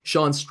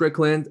Sean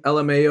Strickland,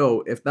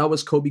 LMAO. If that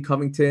was Kobe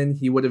Covington,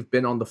 he would have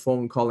been on the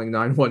phone calling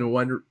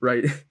 911,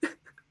 right?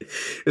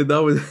 If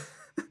that was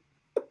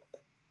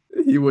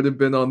he would have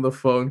been on the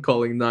phone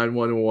calling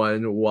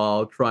 911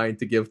 while trying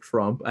to give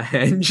Trump a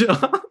hand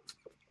job.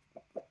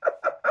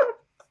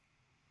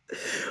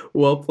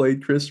 Well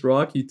played, Chris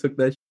Rock. You took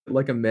that shit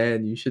like a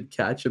man. You should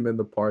catch him in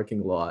the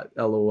parking lot.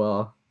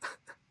 LOL.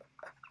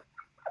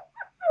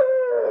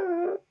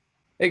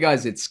 Hey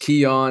guys, it's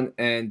Keon,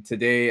 and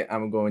today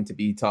I'm going to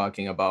be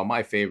talking about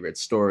my favorite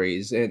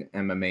stories in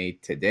MMA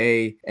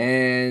today.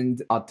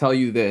 And I'll tell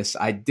you this,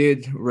 I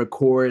did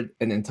record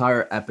an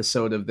entire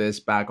episode of this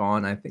back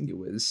on, I think it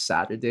was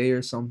Saturday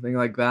or something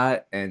like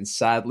that. And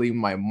sadly,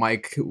 my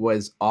mic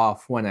was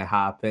off when it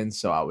happened,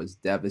 so I was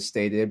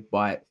devastated.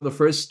 But the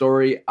first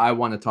story I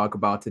want to talk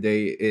about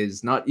today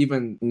is not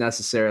even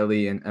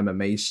necessarily an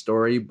MMA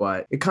story,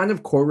 but it kind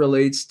of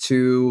correlates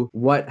to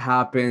what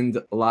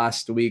happened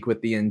last week with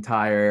the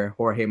entire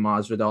Jorge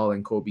Masvidal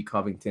and Kobe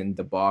Covington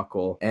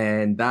debacle,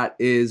 and that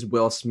is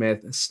Will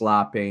Smith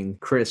slapping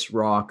Chris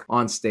Rock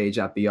on stage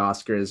at the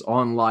Oscars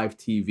on live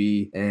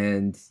TV.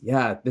 And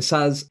yeah, this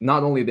has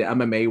not only the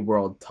MMA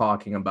world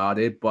talking about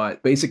it,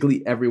 but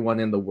basically everyone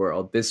in the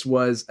world. This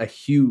was a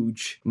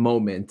huge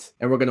moment,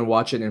 and we're going to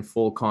watch it in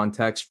full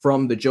context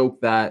from the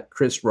joke that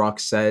Chris Rock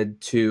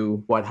said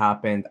to what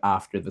happened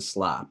after the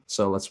slap.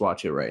 So let's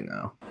watch it right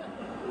now.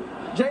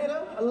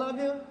 Jada, I love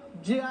you.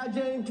 G.I.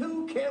 Jane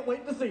 2, can't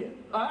wait to see it.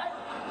 All right?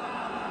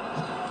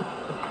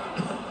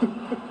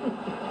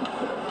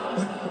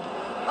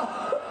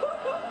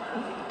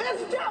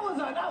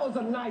 that was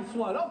a nice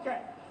one.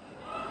 Okay.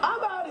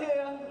 I'm out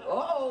here.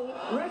 Uh-oh,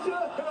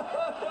 Richard.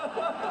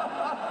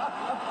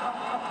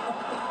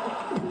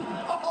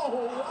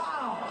 Oh,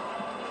 wow.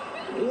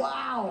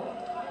 Wow.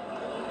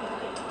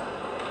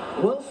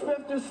 Will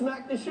Smith just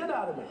smacked the shit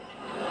out of me.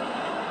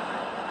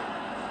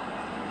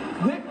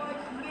 Take my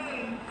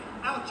name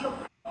out your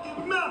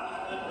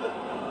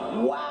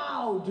mouth.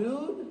 Wow,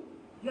 dude.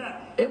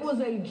 Yes. It was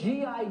a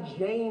G.I.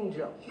 Jane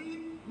joke.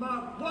 Keep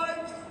my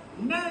wife's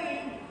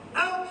name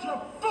out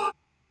your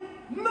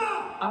fucking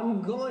mouth.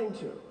 I'm going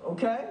to,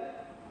 okay?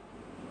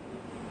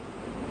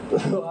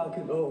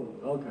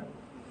 Okay.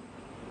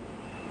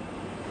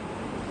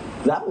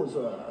 That was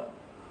a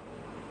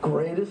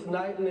greatest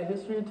night in the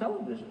history of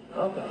television.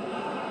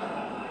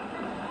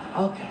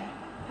 Okay.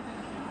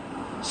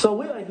 So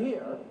we are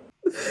here.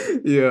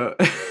 Yeah.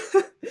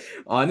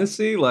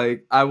 Honestly,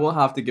 like, I will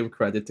have to give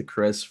credit to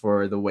Chris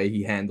for the way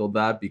he handled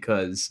that,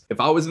 because if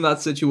I was in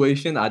that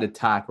situation, I'd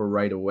attack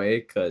right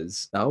away,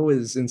 because that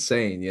was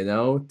insane, you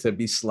know, to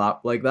be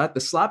slapped like that. The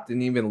slap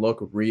didn't even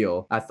look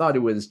real. I thought it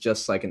was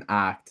just like an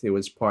act. It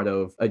was part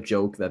of a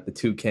joke that the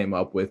two came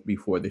up with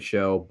before the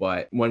show.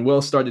 But when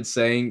Will started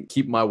saying,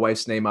 keep my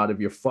wife's name out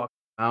of your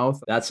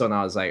mouth, that's when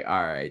I was like,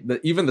 all right.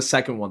 Even the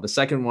second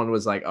one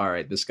was like, all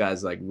right, this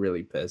guy's like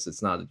really pissed.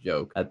 It's not a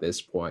joke at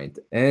this point.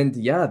 And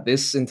yeah,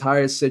 this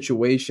entire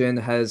situation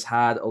has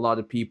had a lot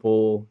of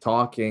people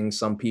talking.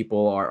 Some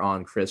people are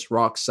on Chris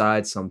Rock's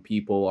side, some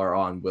people are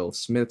on Will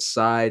Smith's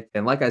side.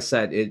 And like I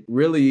said, it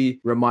really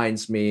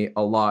reminds me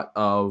a lot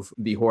of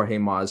the Jorge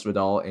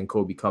Masvidal and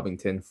Kobe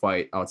Covington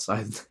fight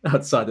outside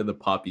of the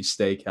Poppy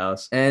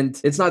Steakhouse. And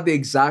it's not the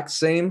exact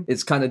same.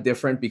 It's kind of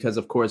different because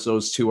of course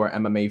those two are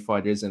MMA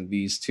fighters and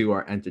these two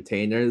are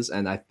entertainers,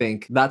 and I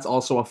think that's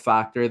also a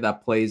factor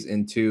that plays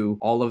into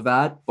all of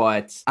that.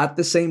 But at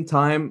the same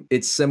time,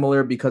 it's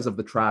similar because of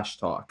the trash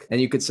talk. And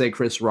you could say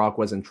Chris Rock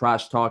wasn't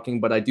trash talking,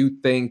 but I do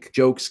think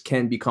jokes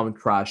can become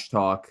trash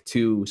talk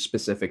to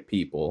specific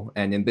people.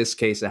 And in this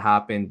case, it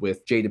happened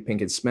with Jada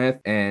Pinkett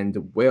Smith and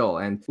Will.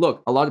 And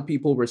look, a lot of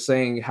people were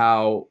saying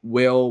how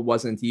Will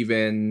wasn't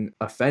even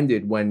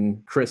offended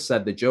when Chris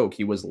said the joke.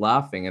 He was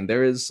laughing. And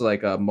there is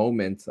like a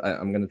moment,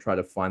 I'm going to try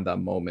to find that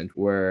moment,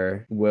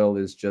 where Will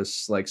is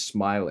just like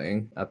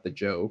smiling at the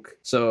joke.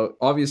 So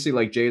obviously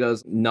like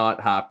Jada's not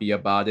happy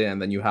about it,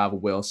 and then you have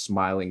Will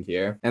smiling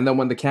here. And then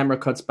when the camera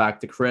cuts back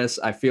to Chris,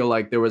 I feel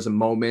like there was a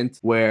moment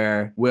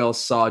where Will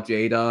saw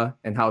Jada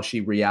and how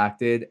she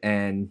reacted,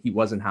 and he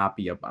wasn't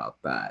happy about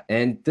that.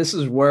 And this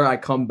is where I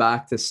come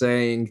back to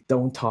saying,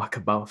 don't talk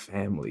about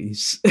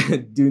families.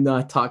 Do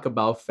not talk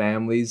about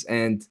families.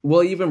 And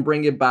we'll even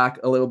bring it back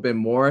a little bit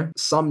more.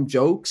 Some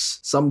jokes,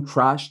 some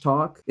trash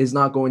talk is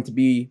not going to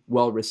be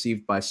well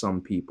received by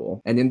some people.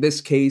 And in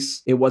this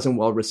case, it wasn't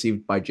well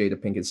received by Jada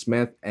Pinkett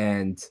Smith.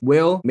 And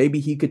Will, maybe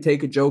he could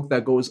take a joke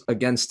that goes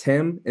against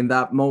him in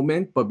that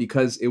moment, but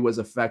because it was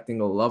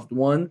affecting a loved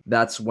one,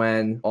 that's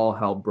when all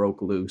hell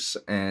broke loose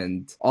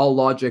and all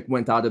logic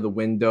went out of the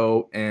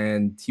window,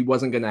 and he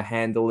wasn't going to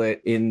handle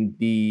it in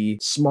the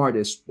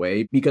smartest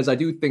way, because I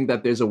do think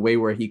that there's a way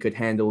where he could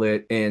handle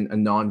it in a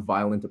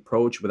non-violent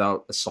approach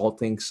without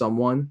assaulting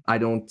someone. I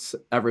don't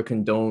ever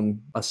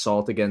condone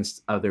assault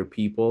against other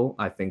people.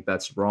 I think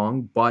that's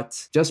wrong,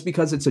 but just just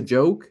because it's a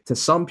joke to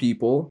some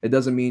people, it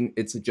doesn't mean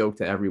it's a joke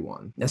to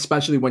everyone,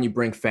 especially when you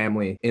bring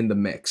family in the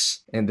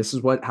mix. And this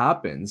is what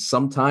happens.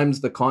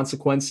 Sometimes the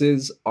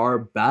consequences are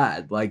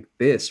bad, like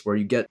this, where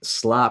you get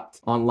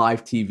slapped on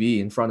live TV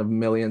in front of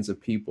millions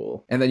of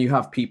people. And then you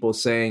have people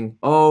saying,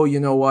 oh, you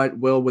know what?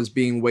 Will was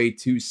being way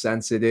too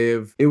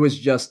sensitive. It was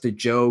just a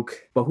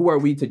joke. But who are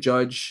we to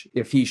judge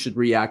if he should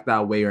react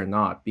that way or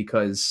not?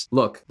 Because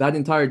look, that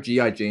entire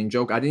G.I. Jane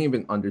joke, I didn't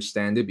even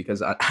understand it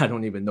because I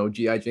don't even know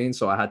G.I. Jane.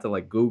 So I had to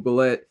like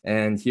Google it.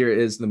 And here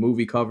is the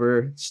movie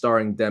cover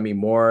starring Demi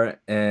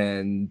Moore.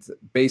 And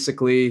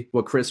basically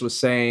what Chris was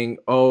saying,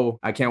 oh,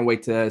 I can't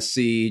wait to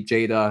see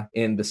Jada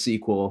in the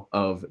sequel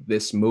of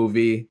this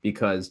movie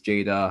because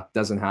Jada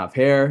doesn't have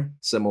hair,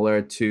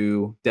 similar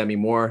to Demi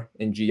Moore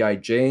in G.I.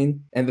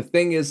 Jane. And the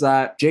thing is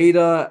that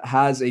Jada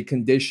has a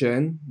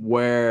condition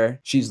where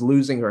she's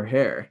losing her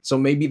hair. So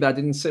maybe that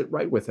didn't sit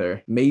right with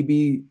her.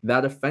 Maybe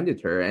that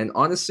offended her. And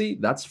honestly,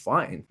 that's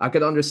fine. I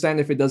could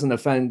understand if it doesn't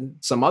offend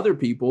some other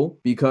people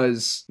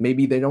because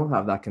maybe they don't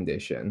have that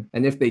condition.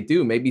 And if they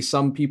do, maybe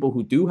some people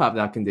who do have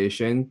that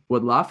condition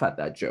would laugh at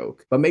that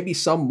joke. But maybe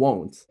some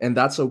won't. And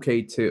that's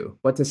okay too.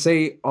 But to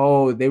say,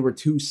 oh, they were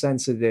too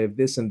sensitive,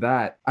 this and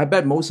that, I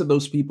bet most of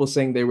those people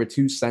saying they were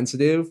too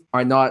sensitive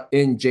are not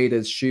in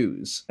Jada's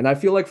shoes. And I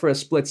feel like for a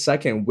split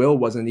second, Will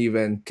wasn't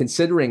even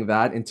considering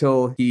that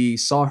until he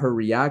saw her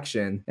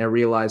reaction and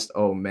realized,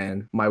 oh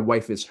man, my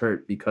wife is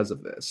hurt because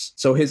of this.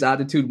 So his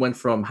attitude went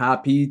from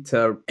happy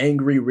to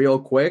angry real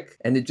quick.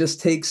 And it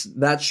just takes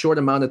that short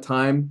amount of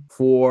time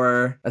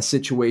for a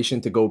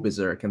situation to go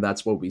berserk. And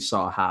that's what we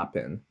saw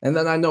happen. And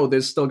then I know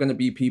there's still going to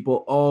be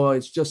people, oh,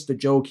 it's just a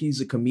joke,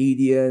 he's a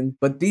comedian.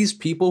 But these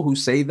people who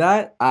say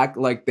that act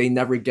like they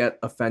never get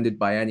offended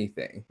by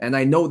anything. And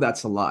I know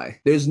that's a lie.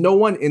 There's no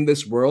one in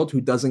this world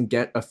who doesn't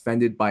get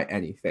offended by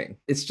anything.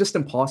 It's just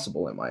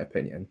impossible, in my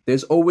opinion.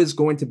 There's always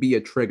going to be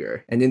a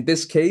trigger. And in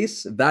this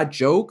case, that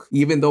joke,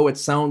 even though it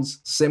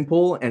sounds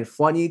simple and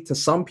funny to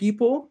some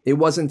people, it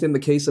wasn't in the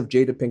case of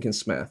Jada Pinkett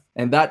Smith.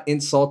 And that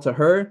insult to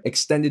her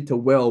extended to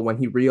Will when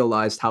he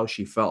realized how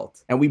she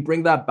felt. And we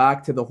bring that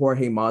back to the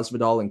Jorge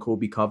Masvidal and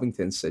Colby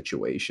Covington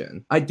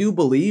situation. I do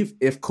believe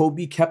if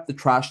Colby kept the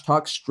trash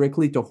talk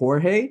strictly to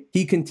Jorge,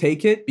 he can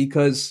take it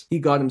because he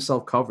got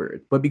himself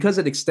covered. But because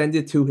it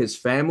extended to his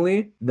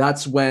family,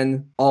 that's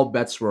when all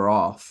bets were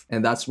off.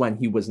 And that's when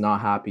he was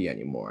not happy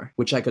anymore,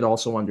 which I could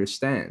also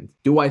understand.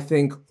 Do I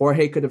think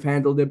Jorge could have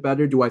handled it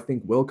better? Do I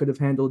think Will could have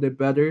handled it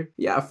better?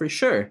 Yeah, for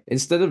sure.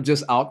 Instead of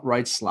just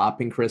outright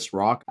slapping Chris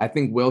Rock, I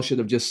think Will should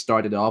have just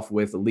started off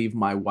with leave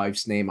my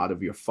wife's name out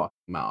of your fucking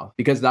mouth,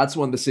 because that's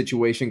when the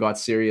situation got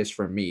serious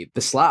for me.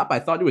 The slap, I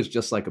thought it was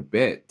just like a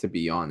bit, to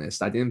be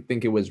honest. I didn't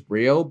think it was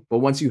real, but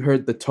once you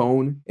heard the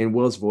tone in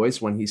Will's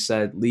voice when he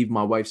said leave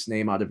my wife's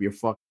name out of your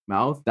fucking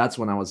mouth, that's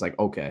when I was like,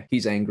 okay,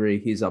 he's angry,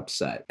 he's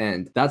upset.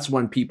 And that's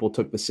when people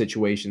took the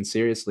situation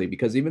seriously,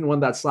 because even when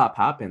that slap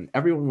happened,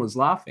 everyone was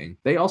laughing.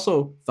 They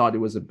also thought it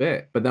was a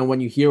bit. But then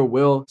when you hear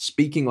Will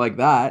speaking like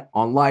that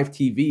on live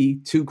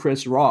TV to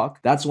Chris Rock,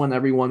 that's when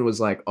everyone was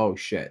like, oh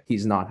shit,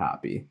 he's not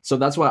happy. So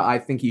that's what I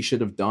think he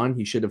should have done.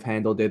 He should have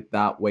handled it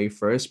that way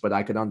first, but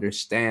I could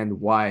understand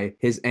why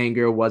his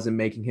anger wasn't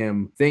making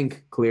him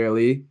think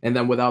clearly. And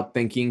then without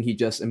thinking, he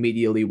just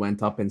immediately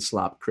went up and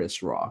slapped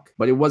Chris Rock.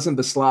 But it wasn't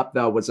the slap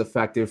that was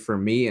effective for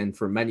me and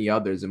for many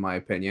others, in my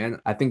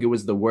opinion. I think it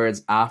was the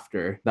words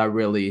after that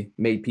really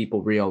made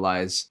people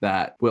realize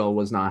that Will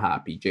was not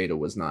happy, Jada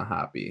was not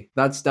happy.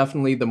 That's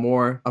definitely the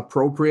more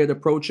appropriate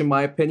approach, in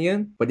my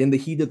opinion. But in the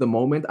heat of the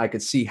moment, I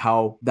could see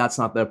how that's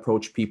not the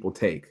approach people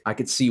take. I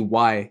could see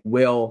why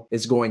Will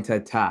is going to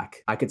attack.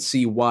 I could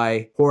see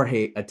why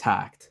Jorge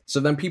attacked. So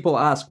then people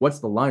ask, what's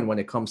the line when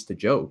it comes to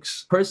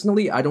jokes?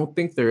 Personally, I don't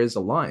think there is a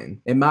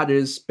line. It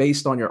matters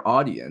based on your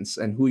audience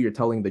and who you're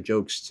telling the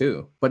jokes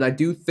to. But I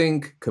do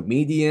think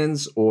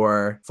comedians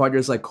or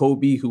fighters like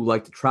Colby who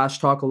like to trash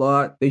talk a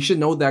lot, they should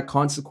know that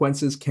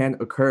consequences can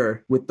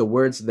occur with the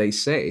words they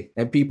say.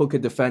 And people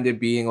could defend it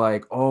being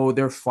like, oh,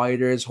 they're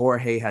fighters.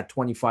 Jorge had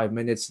 25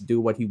 minutes to do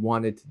what he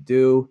wanted to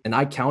do. And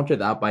I counter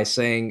that by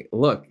saying,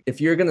 look,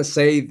 if you're going to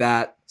say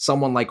that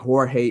someone like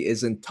Jorge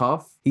isn't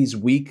tough, he's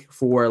weak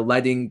for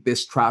letting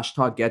this trash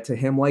talk get to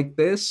him like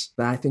this,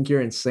 then I think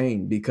you're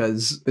insane,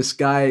 because this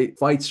guy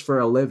fights for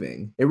a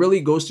living. It really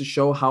goes to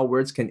show how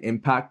words can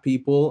impact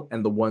people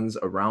and the ones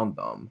around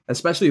them,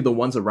 especially the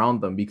ones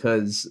around them,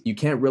 because you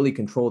can't really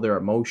control their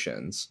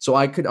emotions. So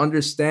I could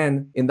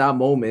understand in that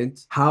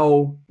moment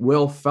how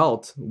Will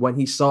felt when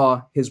he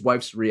saw his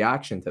wife's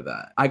reaction to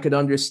that. I could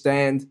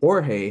understand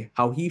Jorge,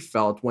 how he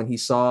felt when he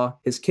saw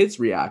his kid's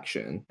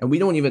reaction. And we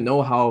don't even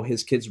know how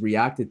his kid's kids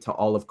reacted to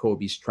all of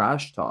Kobe's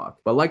trash talk.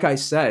 But like I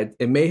said,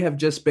 it may have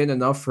just been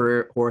enough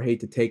for Jorge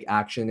to take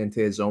action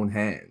into his own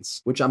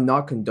hands, which I'm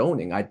not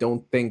condoning. I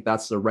don't think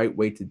that's the right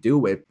way to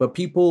do it. But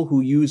people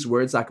who use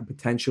words that could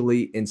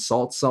potentially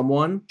insult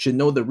someone should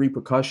know the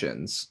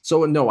repercussions.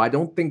 So no, I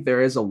don't think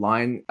there is a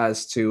line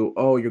as to,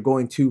 oh, you're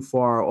going too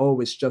far, oh,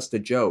 it's just a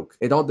joke.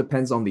 It all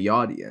depends on the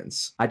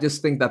audience. I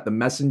just think that the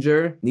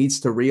messenger needs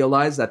to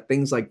realize that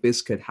things like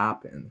this could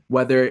happen,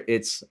 whether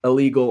it's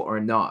illegal or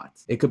not.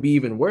 It could be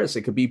even worse.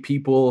 It could be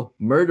people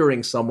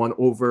murdering someone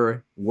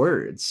over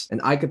words.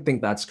 And I could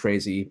think that's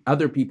crazy.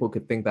 Other people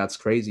could think that's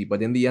crazy.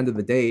 But in the end of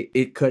the day,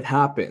 it could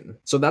happen.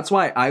 So that's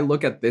why I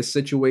look at this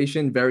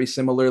situation very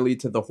similarly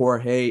to the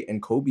Jorge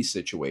and Kobe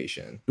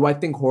situation. Do I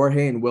think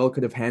Jorge and Will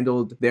could have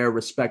handled their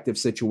respective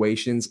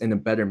situations in a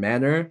better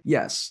manner?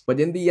 Yes. But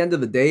in the end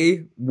of the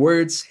day,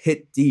 words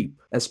hit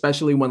deep,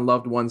 especially when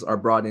loved ones are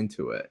brought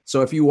into it.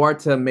 So if you are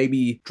to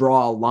maybe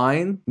draw a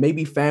line,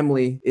 maybe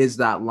family is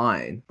that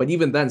line. But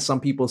even then,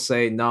 some people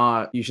say,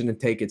 nah, you shouldn't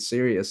take it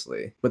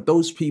seriously. But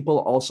those people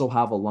also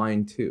have a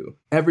line too.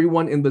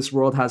 Everyone in this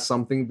world has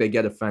something they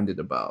get offended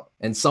about.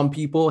 And some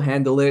people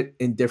handle it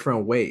in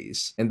different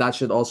ways. And that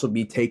should also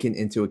be taken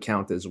into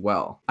account as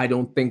well. I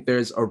don't think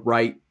there's a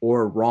right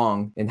or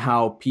wrong in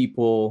how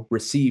people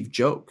receive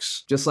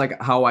jokes. Just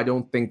like how I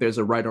don't think there's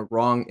a right or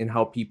wrong in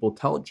how people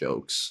tell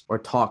jokes or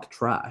talk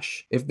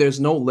trash. If there's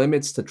no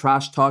limits to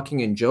trash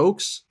talking and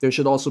jokes, there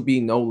should also be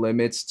no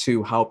limits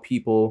to how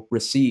people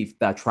receive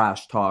that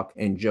trash talk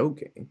and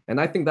joking.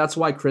 And I think that's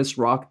why Chris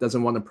Rock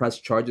doesn't want to press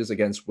charges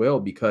against Will,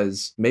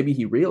 because maybe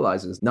he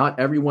realizes not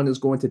everyone is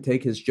going to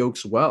take his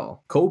jokes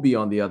well. Kobe,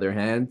 on the other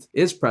hand,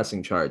 is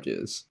pressing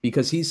charges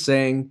because he's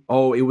saying,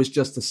 oh, it was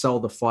just to sell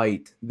the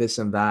fight, this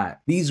and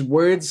that. These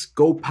words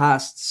go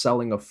past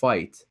selling a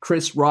fight.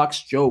 Chris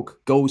Rock's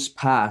joke goes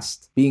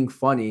past being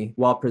funny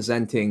while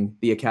presenting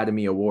the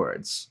Academy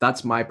Awards.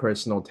 That's my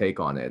personal take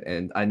on it.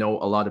 And I know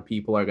a lot of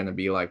people are going to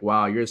be like,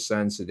 wow, you're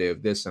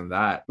sensitive, this and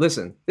that.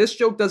 Listen, this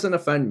joke doesn't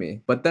offend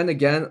me. But then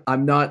again,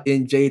 I'm not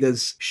in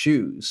Jada's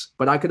shoes.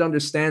 But I could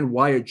understand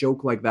why a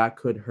joke like that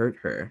could hurt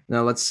her.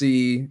 Now let's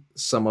see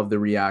some of the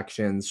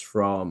reactions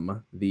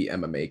from the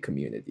MMA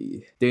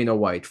community. Dana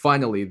White,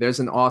 finally, there's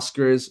an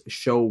Oscars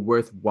show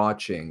worth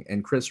watching,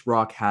 and Chris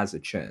Rock has a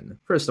chin.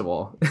 First of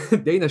all,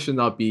 Dana should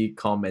not be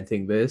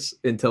commenting this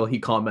until he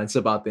comments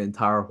about the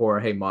entire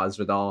Jorge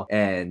Masvidal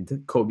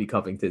and Kobe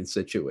Covington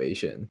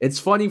situation. It's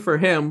funny for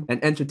him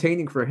and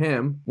entertaining for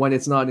him when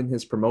it's not in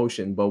his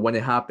promotion, but when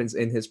it happens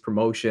in his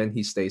promotion,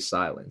 he stays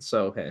silent.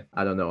 So, hey,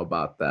 I don't know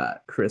about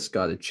that. Chris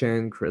got a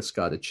chin.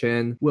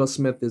 Will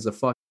Smith is a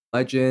fucking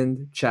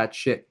legend. Chat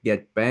shit,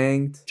 get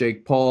banged.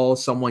 Jake Paul,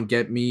 someone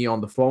get me on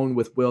the phone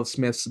with Will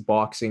Smith's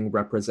boxing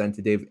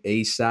representative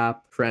ASAP.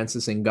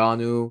 Francis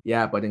Ngannou,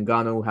 yeah, but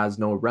Ngannou has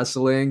no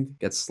wrestling,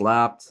 gets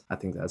slapped. I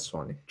think that's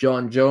funny.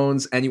 John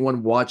Jones,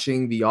 anyone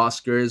watching the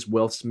Oscars,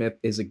 Will Smith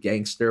is a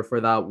gangster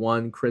for that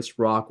one. Chris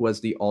Rock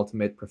was the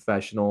ultimate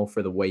professional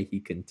for the way he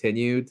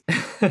continued.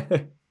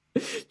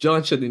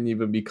 John shouldn't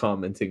even be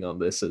commenting on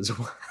this as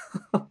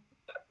well.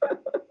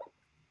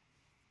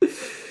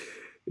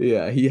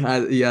 Yeah, he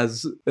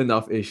has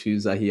enough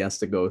issues that he has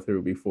to go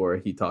through before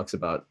he talks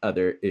about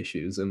other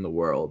issues in the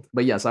world.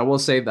 But yes, I will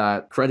say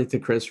that credit to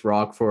Chris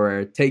Rock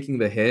for taking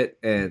the hit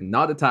and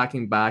not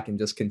attacking back and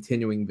just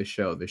continuing the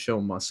show. The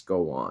show must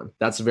go on.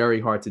 That's very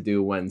hard to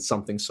do when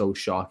something so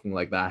shocking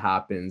like that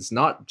happens.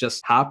 Not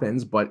just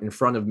happens, but in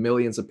front of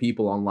millions of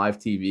people on live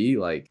TV.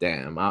 Like,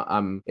 damn,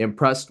 I'm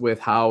impressed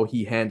with how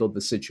he handled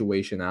the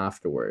situation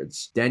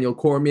afterwards. Daniel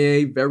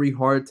Cormier, very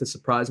hard to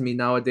surprise me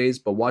nowadays,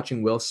 but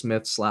watching Will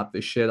Smith slap the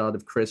shit out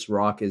of Chris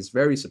Rock is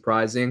very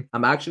surprising.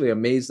 I'm actually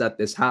amazed that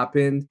this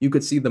happened. You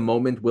could see the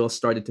moment Will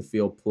started to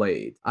feel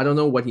played. I don't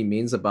know what he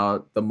means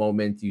about the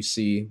moment you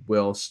see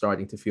Will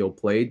starting to feel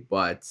played,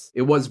 but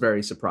it was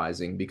very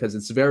surprising because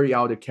it's very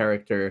out of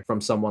character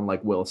from someone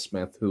like Will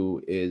Smith,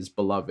 who is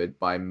beloved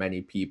by many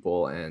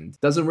people and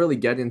doesn't really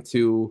get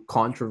into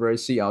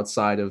controversy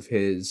outside of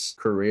his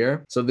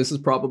career. So this is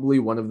probably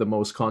one of the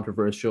most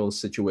controversial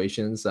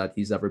situations that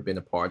he's ever been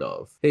a part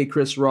of. Hey,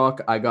 Chris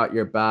Rock, I got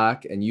your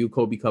back, and you,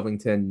 Kobe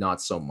Covington,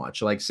 not so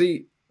much. Like,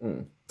 see,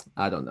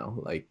 I don't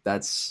know. Like,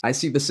 I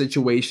see the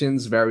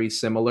situations very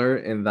similar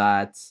in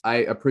that I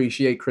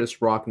appreciate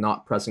Chris Rock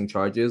not pressing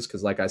charges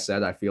because, like I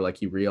said, I feel like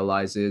he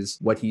realizes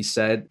what he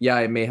said. Yeah,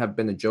 it may have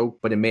been a joke,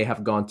 but it may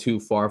have gone too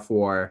far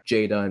for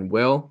Jada and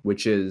Will,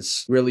 which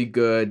is really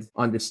good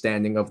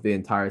understanding of the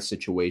entire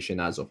situation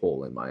as a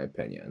whole, in my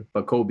opinion.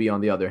 But Kobe, on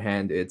the other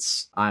hand,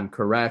 I'm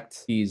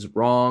correct. He's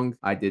wrong.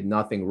 I did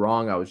nothing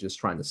wrong. I was just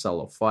trying to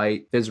sell a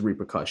fight. There's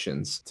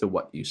repercussions to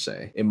what you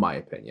say, in my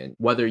opinion.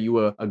 Whether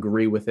you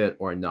agree with it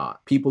or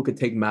not. People could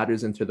take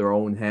matters into their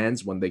own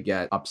hands when they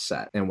get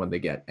upset and when they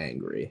get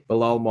angry.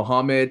 Bilal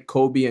Muhammad,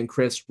 Kobe, and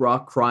Chris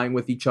Rock crying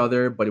with each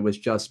other, but it was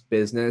just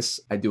business.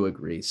 I do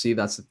agree. See,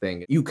 that's the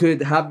thing. You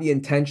could have the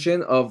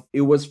intention of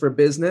it was for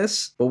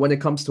business, but when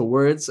it comes to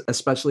words,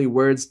 especially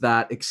words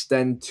that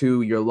extend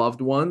to your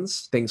loved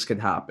ones, things could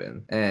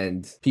happen.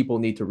 And people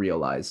need to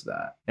realize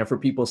that. And for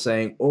people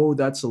saying, oh,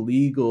 that's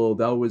illegal,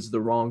 that was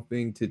the wrong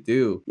thing to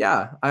do.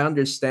 Yeah, I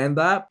understand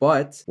that.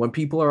 But when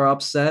people are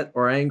upset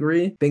or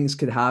angry, things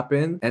could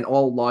happen. And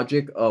all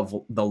logic of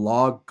the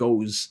law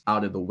goes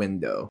out of the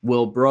window.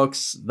 Will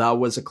Brooks, that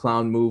was a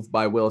clown move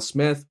by Will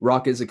Smith.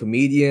 Rock is a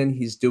comedian.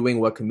 He's doing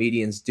what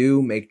comedians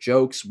do, make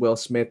jokes. Will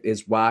Smith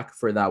is whack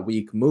for that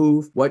weak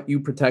move. What you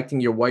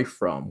protecting your wife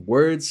from?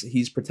 Words.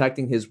 He's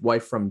protecting his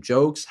wife from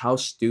jokes. How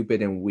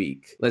stupid and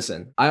weak.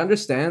 Listen, I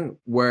understand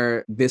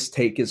where this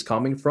take is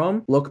coming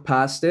from. Look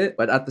past it.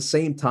 But at the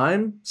same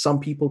time, some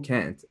people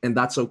can't. And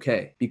that's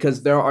okay.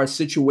 Because there are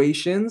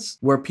situations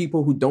where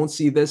people who don't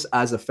see this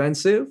as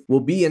offensive will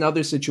be in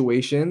other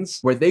situations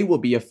where they will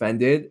be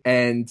offended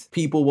and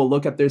people will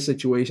look at their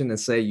situation and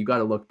say, you got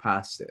to look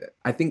past it.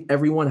 I think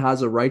everyone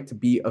has a right to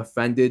be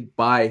offended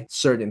by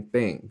certain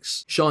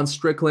things. Sean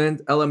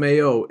Strickland,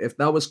 LMAO, if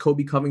that was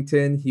Kobe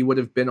Covington, he would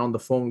have been on the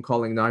phone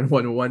calling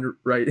 911,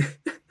 right?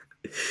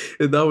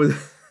 If that was...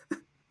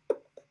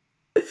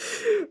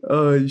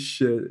 Oh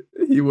shit.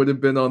 He would have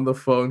been on the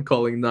phone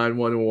calling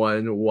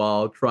 911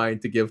 while trying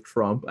to give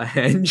Trump a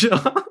hand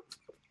job.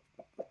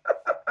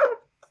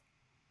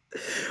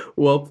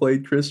 Well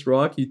played, Chris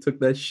Rock. You took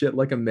that shit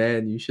like a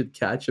man. You should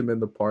catch him in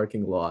the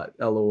parking lot.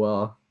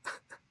 LOL.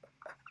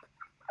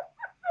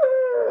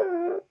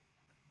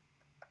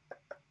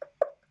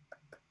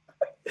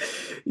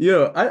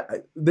 Yo,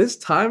 there's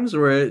times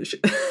where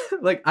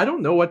like I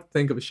don't know what to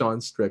think of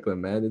Sean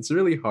Strickland, man. It's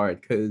really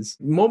hard because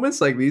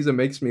moments like these, it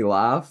makes me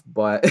laugh,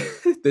 but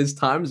there's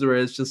times where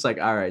it's just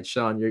like, all right,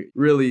 Sean, you're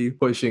really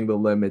pushing the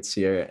limits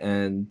here,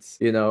 and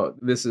you know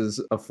this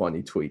is a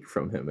funny tweet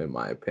from him, in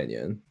my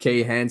opinion.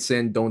 Kay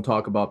Hansen, don't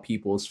talk about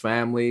people's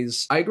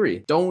families. I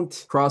agree.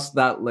 Don't cross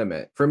that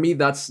limit. For me,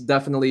 that's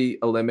definitely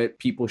a limit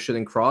people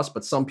shouldn't cross.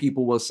 But some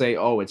people will say,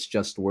 oh, it's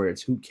just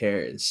words. Who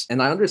cares?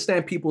 And I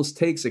understand people's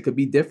takes. It could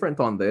be different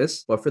on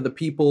this, but for the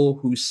people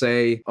who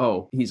say,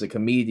 oh, he's a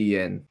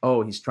comedian,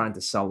 oh, he's trying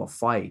to sell a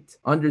fight,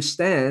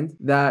 understand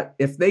that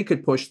if they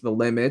could push the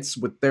limits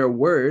with their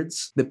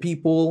words, the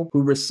people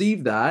who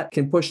receive that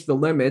can push the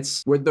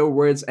limits with their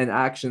words and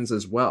actions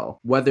as well,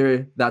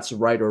 whether that's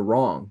right or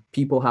wrong.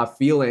 People have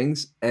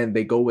feelings and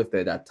they go with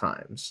it at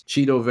times.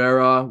 Cheeto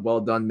Vera,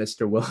 well done,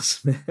 Mr. Will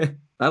Smith.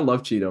 I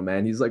love Cheeto,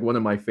 man. He's like one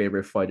of my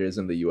favorite fighters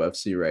in the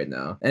UFC right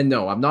now. And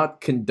no, I'm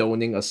not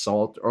condoning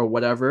assault or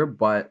whatever,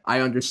 but I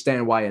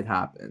understand why it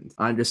happened.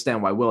 I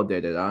understand why Will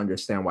did it. I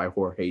understand why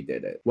Jorge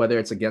did it. Whether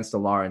it's against the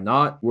law or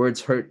not,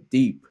 words hurt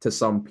deep to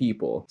some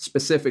people.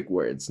 Specific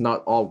words,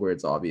 not all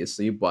words,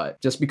 obviously, but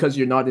just because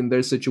you're not in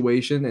their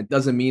situation, it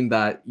doesn't mean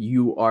that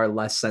you are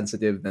less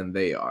sensitive than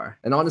they are.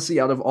 And honestly,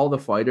 out of all the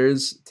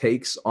fighters'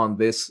 takes on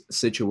this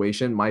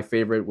situation, my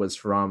favorite was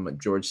from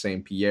George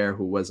St. Pierre,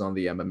 who was on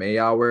the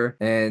MMA Hour.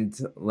 And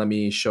let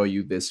me show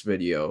you this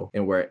video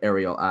in where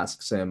Ariel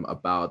asks him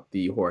about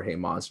the Jorge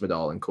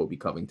Masvidal and Kobe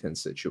Covington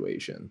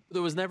situation.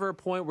 There was never a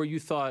point where you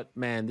thought,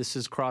 man, this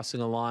is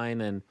crossing a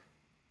line and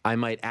I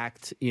might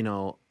act, you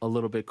know, a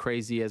little bit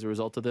crazy as a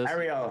result of this?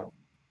 Ariel,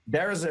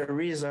 there's a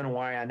reason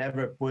why I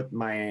never put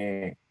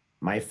my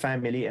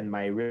family and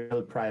my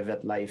real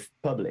private life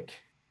public.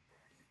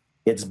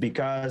 It's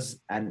because,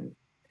 and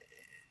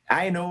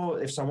I know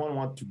if someone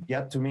wants to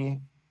get to me,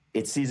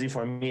 it's easy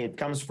for me. It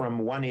comes from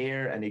one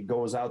ear and it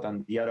goes out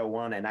on the other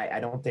one, and I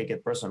don't take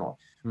it personal.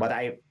 But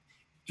if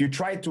you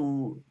try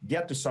to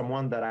get to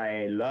someone that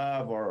I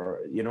love or,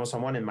 you know,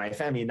 someone in my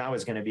family, now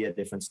it's going to be a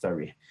different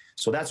story.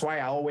 So that's why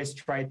I always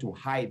try to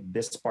hide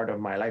this part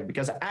of my life,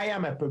 because I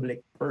am a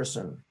public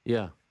person.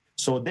 Yeah.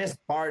 So this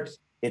part,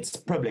 it's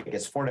public,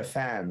 it's for the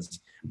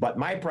fans. But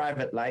my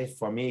private life,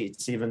 for me,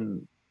 it's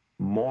even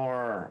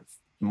more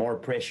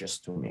precious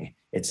to me.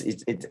 It's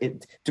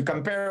to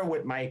compare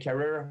with my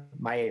career,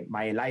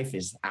 my life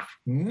is a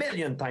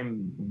million times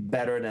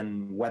better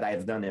than what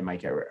I've done in my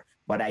career.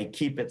 But I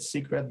keep it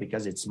secret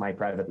because it's my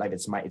private life.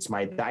 It's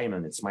my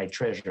diamond. It's my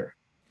treasure.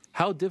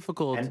 How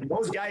difficult? And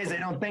most guys, they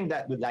don't think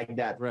that like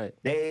that. Right.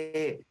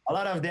 A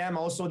lot of them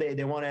also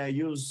they want to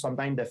use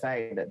sometimes the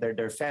fact that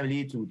their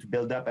family to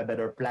build up a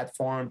better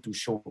platform to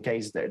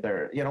showcase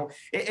their you know.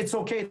 It's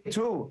okay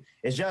too.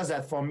 It's just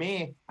that for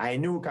me, I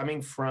knew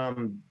coming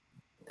from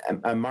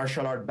a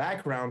martial art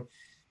background,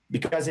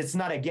 because it's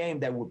not a game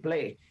that we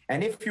play.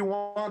 And if you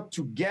want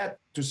to get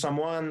to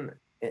someone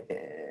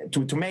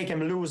to make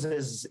him lose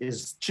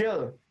his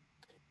chill,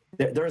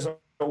 there's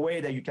a way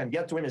that you can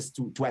get to him is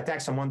to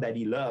attack someone that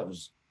he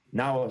loves.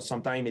 Now,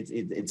 sometimes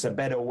it's a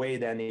better way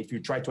than if you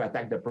try to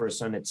attack the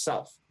person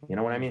itself. You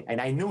know what I mean? And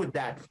I knew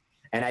that,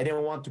 and I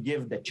didn't want to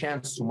give the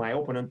chance to my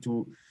opponent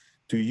to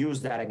use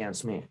that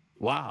against me.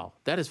 Wow,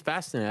 that is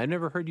fascinating. I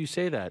never heard you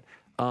say that.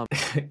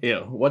 Ew,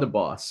 what a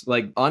boss.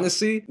 Like,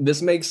 honestly,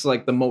 this makes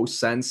like the most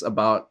sense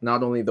about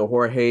not only the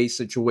Jorge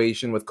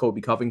situation with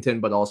Kobe Covington,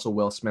 but also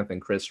Will Smith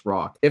and Chris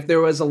Rock. If there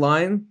was a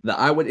line that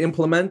I would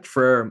implement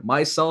for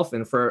myself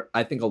and for,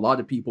 I think a lot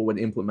of people would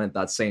implement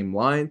that same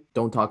line,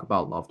 don't talk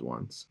about loved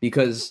ones.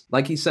 Because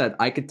like he said,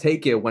 I could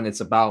take it when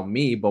it's about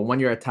me, but when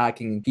you're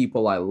attacking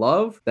people I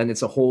love, then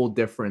it's a whole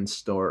different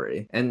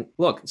story. And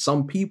look,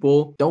 some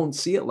people don't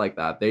see it like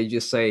that. They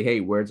just say, hey,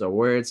 words are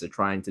words. They're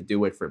trying to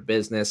do it for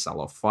business,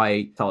 sell a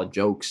fight, tell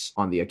jokes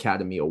on the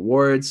Academy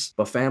Awards.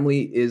 But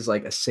family is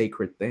like a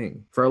sacred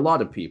thing for a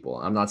lot of people.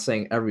 I'm not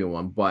saying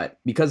everyone, but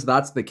because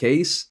that's the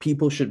case,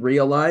 people should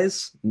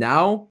realize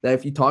now that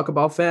if you talk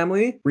about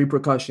family,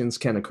 repercussions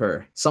can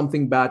occur.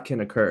 Something bad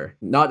can occur.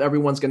 Not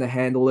everyone's going to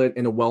handle it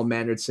in a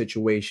well-mannered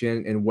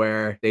situation and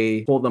where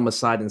they pull them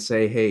aside and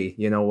say, hey,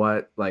 you know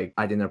what? Like,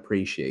 I didn't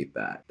appreciate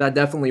that. That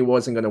definitely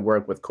wasn't going to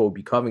work with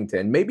Kobe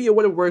Covington. Maybe it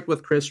would have worked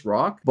with Chris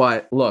Rock,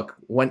 but look,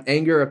 when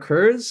anger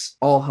occurs,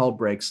 all hell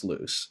breaks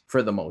loose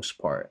for the most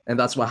part. And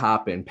that's what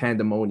happened.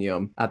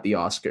 Pandemonium at the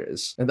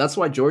Oscars. And that's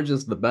why George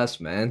is the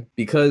best, man,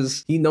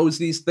 because he knows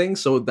these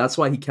things. So that's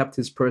why he kept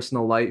his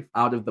personal life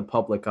out of the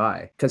public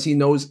eye, because he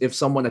knows if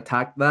someone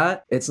attacked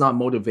that, it's not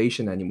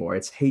motivation anymore.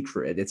 It's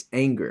hatred. It's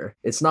anger.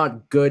 It's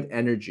not good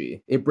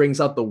energy. It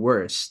brings out the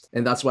worst.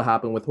 And that's what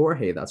happened with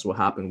Jorge. That's what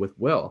happened with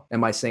Will.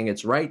 Am I saying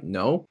it's right?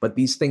 No, but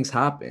these things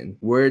happen.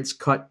 Words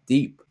cut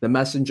deep. The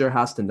messenger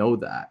has to know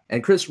that.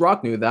 And Chris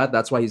Rock knew that.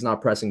 That's why he's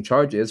not pressing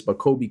charges. But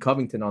Kobe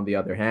Covington, on the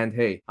other hand,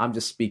 hey, I'm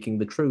just speaking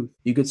the truth.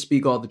 You could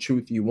speak all the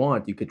truth you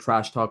want. You could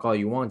trash talk all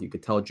you want. You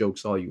could tell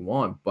jokes all you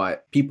want.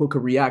 But people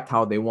could react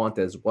how they want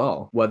as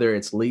well, whether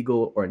it's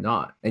legal or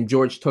not. And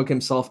George took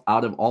himself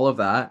out of all of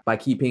that by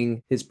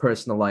keeping his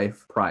personal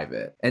life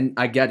private. And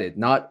I get it.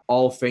 Not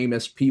all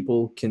famous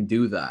people can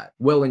do that.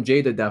 Will and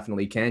Jada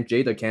definitely can't.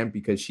 Jada can't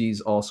because she's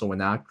also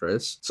an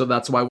actress. So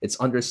that's why it's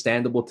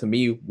understandable to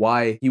me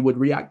why he would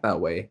react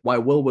that way. Why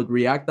Will would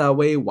react that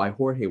way. Why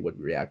Jorge would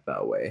react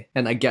that way.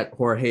 And I get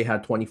Jorge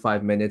had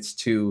 25 minutes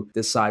to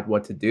decide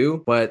what to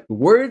do. But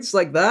words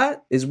like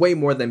that is way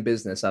more than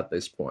business at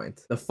this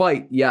point. The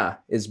fight, yeah,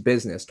 is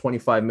business.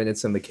 25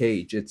 minutes in the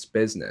cage, it's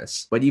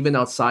business. But even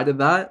outside of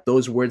that,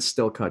 those words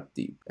still cut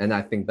deep. And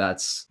I think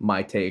that's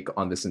my take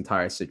on this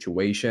entire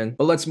situation.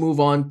 But let's move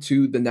on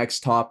to the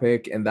next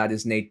topic, and that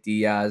is Nate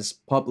Diaz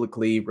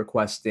publicly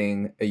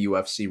requesting a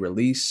UFC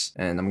release.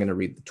 And I'm going to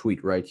read the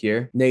tweet right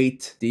here.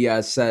 Nate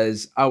Diaz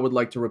says, I would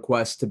like to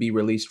request to be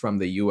released from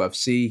the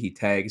UFC. He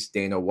tags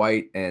Dana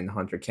White and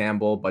Hunter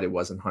Campbell, but it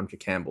wasn't Hunter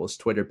Campbell's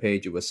Twitter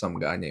page. It was some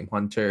guy named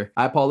Hunter.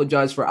 I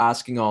apologize for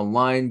asking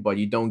online, but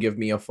you don't give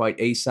me a fight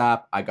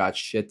ASAP. I got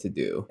shit to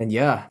do. And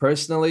yeah,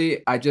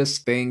 personally, I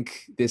just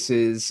think this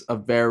is a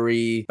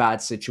very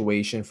bad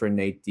situation for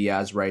Nate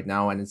Diaz right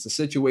now. And it's a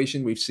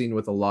situation we've seen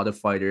with a lot of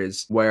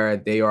fighters where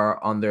they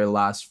are on their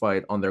last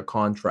fight on their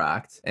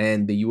contract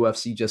and the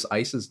UFC just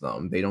ices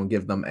them. They don't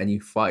give them any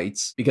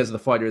fights because the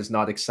fighter is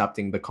not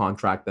accepting the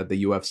contract that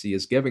the UFC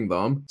is giving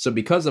them. So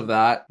because of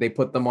that, they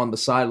put them on the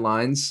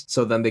sidelines.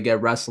 So then they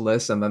get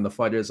restless and then the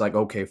fighter is like,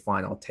 okay,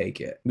 fine, I'll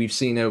take it. We've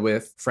seen it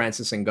with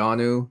Francis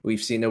Ngannou.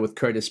 We've seen it with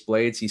Curtis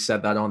Blades. He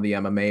said that on the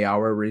MMA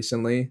Hour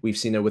recently. We've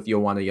seen it with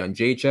Joanna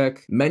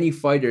Jędrzejczyk. Many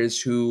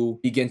fighters who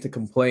begin to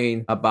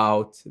complain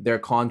about their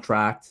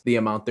contract, the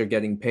amount they're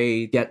getting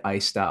paid, get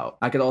iced out.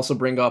 I could also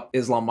bring up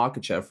Islam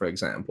Makhachev, for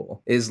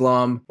example.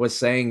 Islam was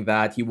saying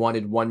that he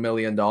wanted $1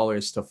 million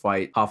to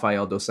fight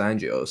Rafael dos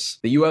Anjos.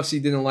 The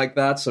UFC didn't like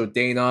that, so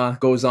Dana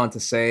goes on to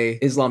say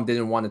Islam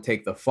didn't want to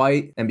take the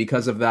fight, and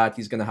because of that,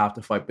 he's going to have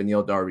to fight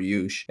Beneil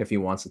Dariush if he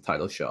wants a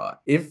title shot.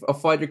 If a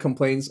fighter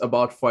complains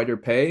about fighter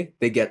pay,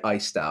 they get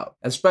iced out,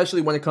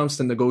 especially when it comes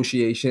to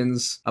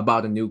negotiations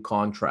about a new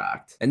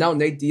contract. And now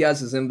Nate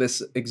Diaz is in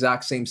this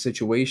exact same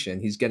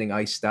situation. He's getting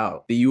iced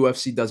out. The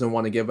UFC doesn't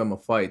want to give him a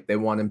fight. They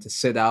want him to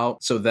sit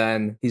out, so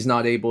then he's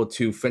not able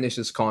to finish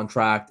his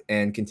contract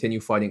and continue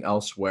fighting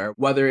elsewhere.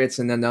 Whether it's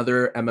in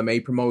another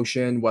MMA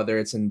promotion, whether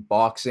it's in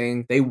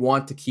boxing, they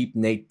want to keep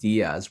Nate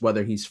Diaz,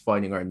 whether he's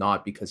fighting or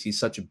not, because he's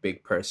such a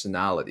big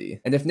personality.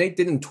 And if Nate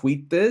didn't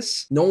tweet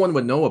this, no one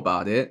would know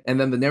about it. And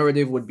then the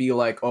narrative would be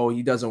like, oh,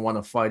 he doesn't want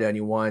to fight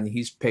anyone.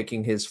 He's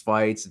picking his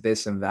fights,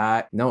 this and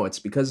that. No, it's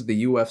because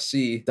the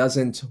UFC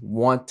doesn't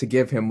want to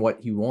give him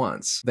what he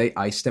wants. They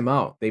iced him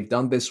out. They've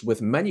done this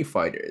with many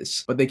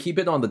fighters, but they keep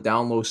it on the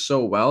down low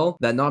so well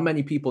that not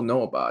many people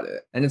know about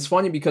it. And it's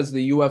funny because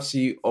the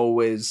UFC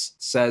always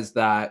says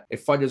that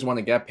if fighters want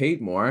to get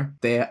paid more,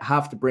 they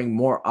have to bring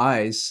more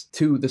eyes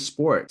to the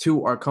sport,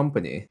 to our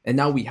company. And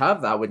now we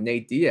have that with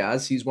Nate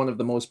Diaz. He's one of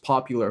the most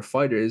popular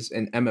fighters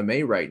in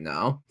MMA right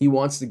now. He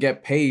wants to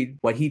get paid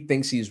what he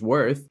thinks he's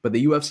worth, but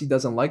the UFC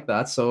doesn't like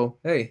that. So,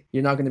 hey,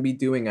 you're not going to be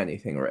doing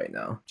anything right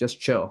now. Just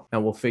chill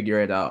and we'll figure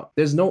it out.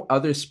 There's no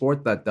other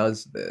sport that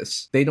does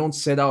this. They don't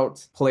sit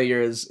out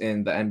players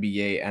in the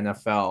NBA,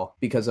 NFL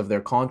because of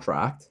their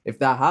contract. If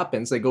that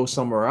happens, they go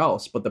somewhere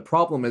else. But the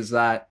problem is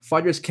that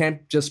fighters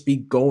can't just be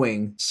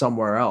going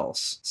somewhere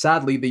else.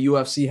 Sadly, the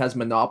UFC has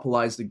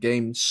monopolized the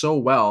game so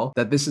well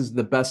that this is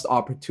the best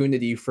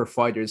opportunity for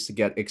fighters to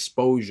get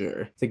exposure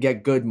exposure, to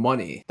get good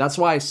money. That's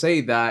why I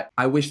say that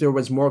I wish there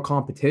was more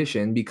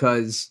competition,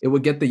 because it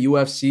would get the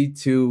UFC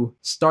to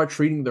start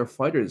treating their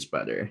fighters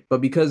better.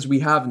 But because we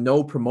have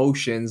no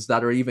promotions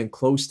that are even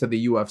close to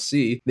the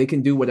UFC, they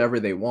can do whatever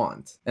they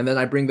want. And then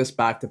I bring this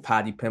back to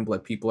Paddy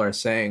Pimblett. People are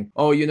saying,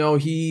 oh, you know,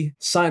 he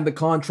signed the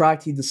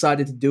contract, he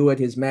decided to do it,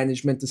 his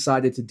management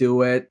decided to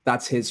do it,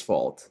 that's his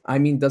fault. I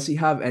mean, does he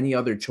have any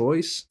other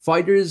choice?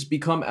 Fighters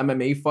become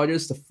MMA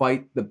fighters to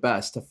fight the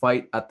best, to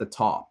fight at the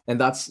top. And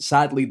that's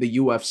sadly the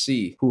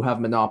UFC, who have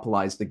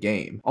monopolized the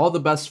game. All the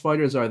best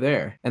fighters are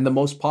there, and the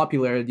most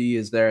popularity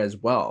is there as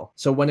well.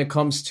 So when it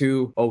comes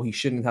to, oh, he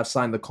shouldn't have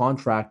signed the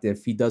contract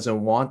if he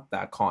doesn't want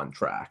that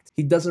contract,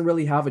 he doesn't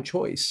really have a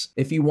choice.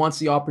 If he wants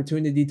the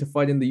opportunity to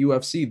fight in the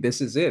UFC,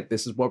 this is it.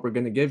 This is what we're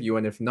going to give you.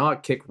 And if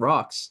not, kick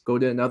rocks. Go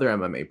to another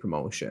MMA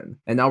promotion.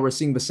 And now we're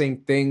seeing the same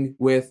thing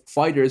with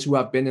fighters who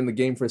have been in the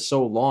game for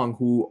so long,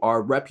 who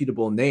are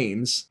reputable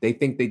names. They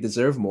think they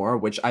deserve more,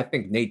 which I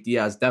think Nate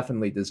Diaz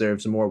definitely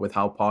deserves more with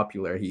how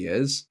popular he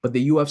is. But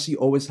the UFC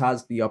always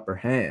has the upper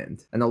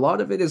hand. And a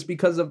lot of it is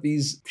because of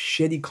these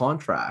shitty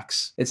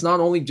contracts. It's not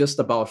only just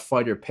about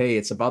fighter pay,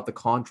 it's about the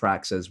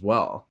contracts as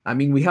well. I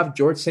mean, we have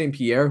George St.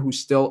 Pierre, who's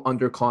still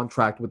under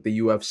contract with the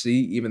UFC,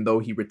 even though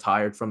he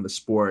retired from the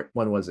sport.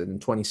 When was it? In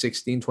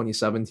 2016,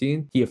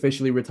 2017? He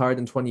officially retired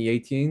in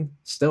 2018.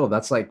 Still,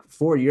 that's like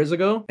 4 years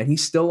ago. And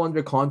he's still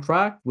under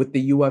contract with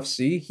the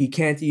UFC. He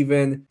can't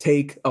even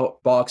take a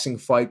boxing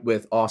fight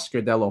with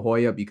Oscar De La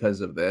Hoya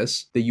because of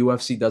this. The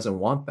UFC doesn't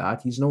want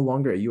that. He's no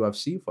longer a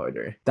UFC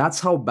fighter. That's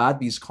how bad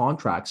these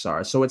contracts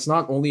are. So it's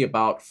not only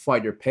about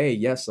fighter pay.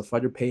 Yes, the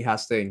fighter pay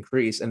has to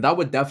increase. And that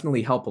would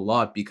definitely help a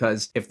lot,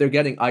 because if they're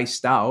getting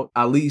iced out,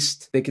 at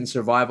least they can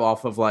survive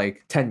off of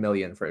like 10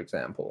 million, for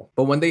example.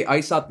 But when they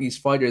ice out these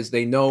fighters,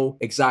 they know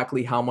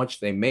exactly how much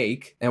they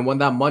make. And when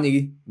that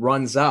money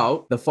runs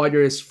out, the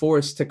fighter is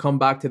forced to come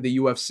back to the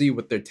UFC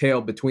with their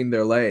tail between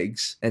their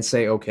legs and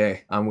say,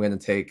 okay, I'm going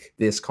to take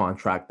this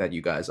contract that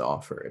you guys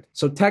offered.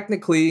 So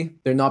technically,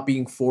 they're not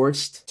being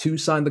forced to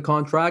sign the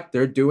contract.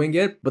 They're doing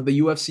it, but the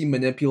UFC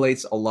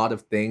manipulates a lot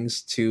of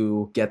things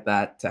to get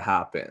that to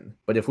happen.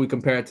 But if we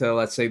compare it to,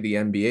 let's say, the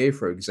NBA,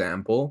 for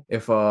example,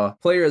 if a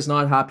player is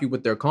not happy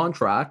with their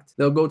contract,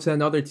 they'll go to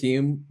another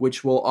team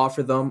which will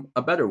offer them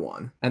a better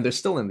one, and they're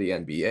still in the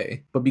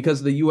NBA. But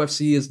because the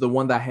UFC is the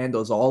one that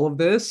handles all of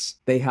this,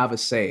 they have a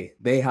say.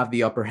 They have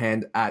the upper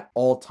hand at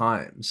all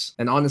times.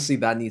 And honestly,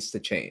 that needs to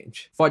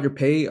change. Fighter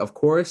pay, of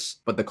course,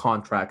 but the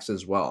contracts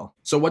as well.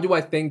 So what do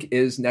I think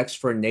is next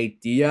for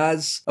Nate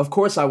Diaz? Of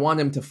course, I want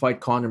him to fight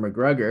Conor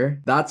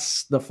McGregor.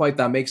 That's the fight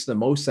that makes the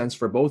most sense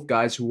for both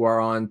guys who are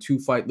on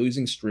 2-fight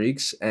losing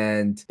streaks,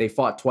 and they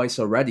fought twice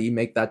already.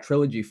 Make that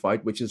trilogy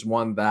fight, which is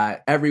one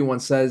that everyone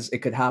says it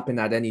could happen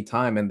at any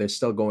time, and they're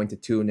still going to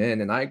tune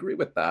in. And I agree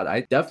with that.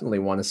 I definitely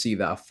want to see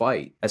that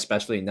fight,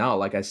 especially now.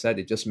 Like I said,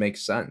 it just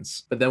makes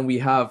sense. But then we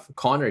have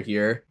Conor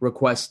here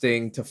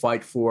requesting to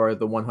fight for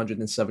the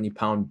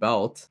 170-pound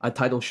belt, a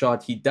title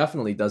shot he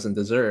definitely doesn't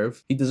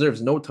deserve. He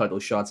deserves no title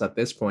shots at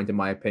this point, in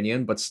my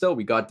opinion. But still,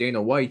 we got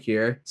Dana White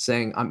here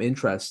saying, I'm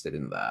interested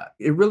in that.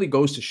 It really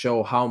goes to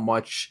show how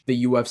much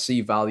the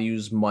UFC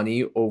values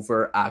money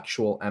over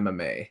actual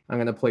MMA. I'm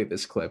going to play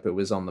this clip. It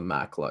was on the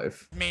Mac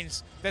Live.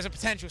 Means there's a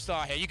potential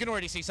star here. You can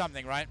already see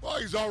something, right? Well,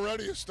 he's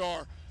already a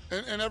star.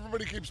 And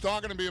everybody keeps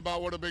talking to me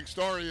about what a big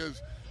star he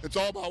is. It's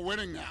all about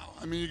winning now.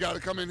 I mean, you got to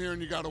come in here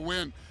and you got to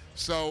win.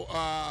 So,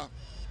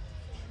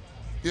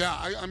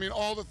 yeah, I mean,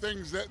 all the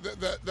things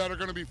that are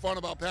going to be fun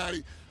about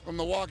Paddy, from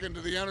the walk-in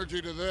to the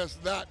energy to this,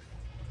 that,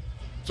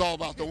 it's all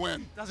about the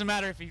win. Doesn't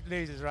matter if he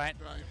loses, right?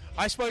 Right.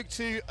 I spoke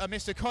to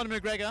Mr. Conor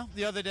McGregor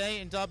the other day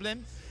in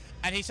Dublin,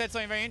 and he said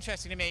something very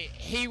interesting to me.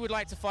 He would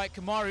like to fight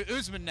Kamaru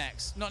Usman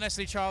next, not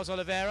necessarily Charles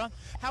Oliveira.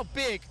 How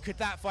big could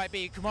that fight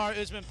be? Kamaru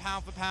Usman,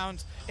 pound for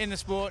pound in the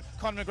sport.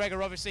 Conor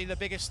McGregor, obviously the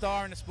biggest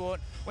star in the sport.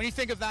 When you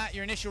think of that,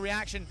 your initial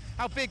reaction,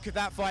 how big could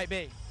that fight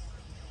be?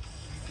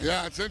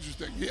 Yeah, it's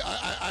interesting.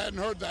 I hadn't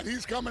heard that.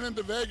 He's coming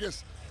into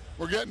Vegas.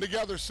 We're getting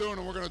together soon,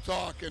 and we're going to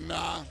talk, and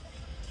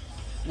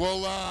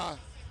we'll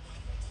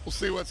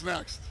see what's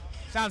next.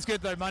 Sounds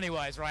good, though,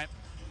 money-wise, right?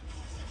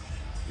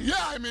 Yeah,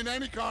 I mean,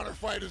 any Conor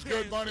fight is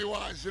good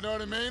money-wise, you know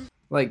what I mean?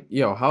 Like,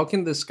 yo, how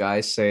can this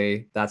guy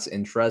say that's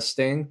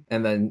interesting,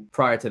 and then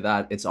prior to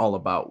that, it's all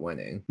about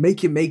winning?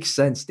 Make it make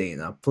sense,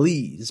 Dana.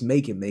 Please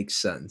make it make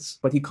sense.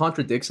 But he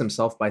contradicts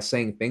himself by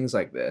saying things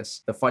like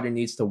this. The fighter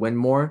needs to win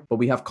more, but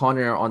we have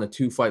Conor on a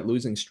 2-fight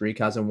losing streak,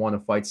 hasn't won a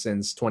fight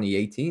since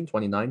 2018,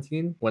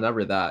 2019,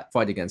 whenever that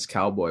fight against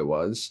Cowboy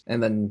was.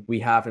 And then we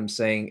have him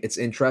saying it's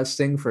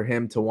interesting for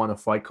him to want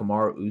to fight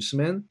Kamaru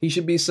Usman. He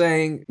should be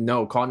saying,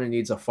 no, Conor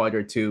needs a fight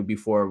or two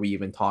before we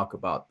even talk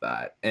about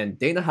that. And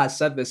Dana has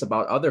said this about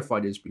about other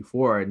fighters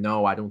before.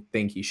 No, I don't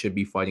think he should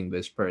be fighting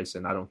this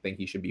person. I don't think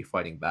he should be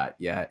fighting that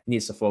yet. He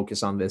needs to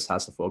focus on this,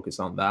 has to focus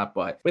on that.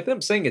 But with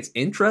him saying it's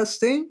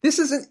interesting, this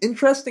isn't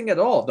interesting at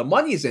all. The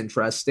money's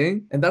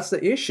interesting, and that's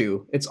the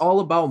issue. It's all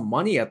about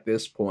money at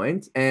this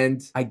point.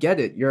 And I get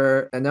it.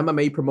 You're an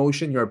MMA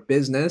promotion, you're a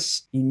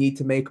business, you need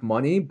to make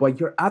money, but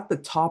you're at the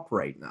top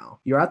right now.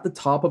 You're at the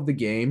top of the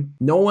game.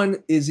 No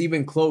one is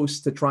even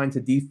close to trying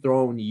to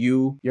dethrone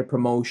you, your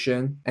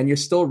promotion, and you're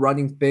still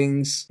running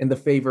things in the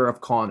favor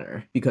of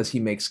Conor because he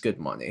makes good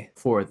money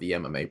for the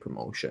MMA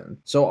promotion.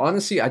 So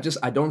honestly, I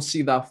don't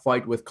see that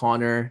fight with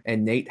Conor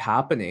and Nate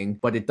happening,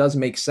 but it does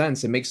make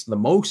sense. It makes the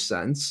most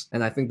sense,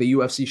 and I think the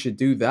UFC should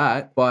do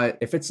that. But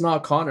if it's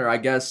not Conor, I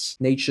guess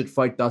Nate should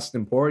fight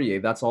Dustin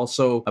Poirier. That's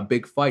also a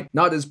big fight.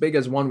 Not as big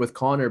as one with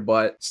Conor,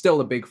 but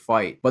still a big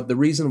fight. But the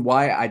reason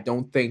why I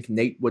don't think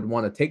Nate would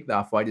want to take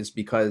that fight is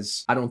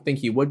because I don't think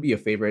he would be a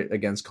favorite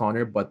against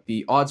Conor, but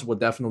the odds will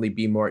definitely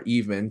be more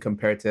even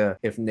compared to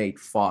if Nate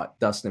fought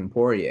Dustin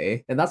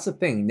Poirier. And that's the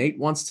thing. Nate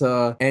wants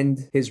to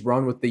end his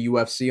run with the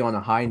UFC on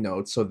a high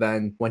note. So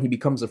then when he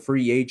becomes a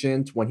free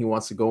agent, when he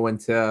wants to go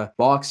into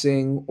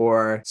boxing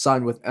or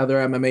sign with other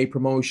MMA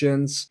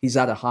promotions, he's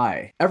at a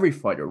high. Every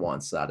fighter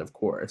wants that, of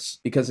course,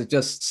 because it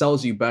just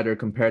sells you better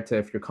compared to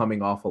if you're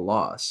coming off a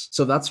loss.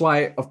 So that's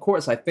why, of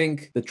course, I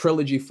think the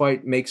trilogy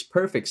fight makes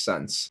perfect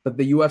sense. But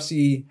the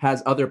UFC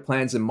has other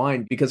plans in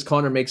mind because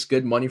Conor makes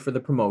good money for the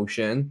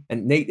promotion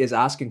and Nate is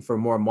asking for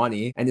more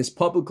money and is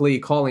publicly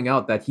calling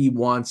out that he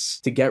wants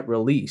to get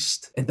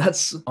released. And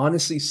that's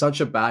honestly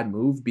such a bad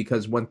move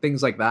because when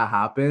things like that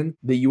happen,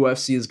 the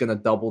UFC is going to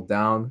double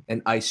down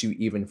and ice you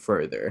even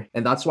further.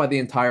 And that's why the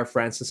entire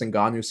Francis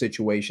Ngannou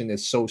situation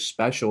is so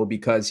special,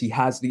 because he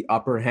has the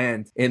upper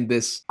hand in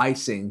this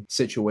icing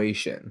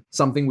situation,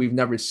 something we've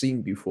never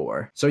seen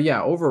before. So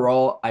yeah,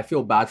 overall, I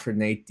feel bad for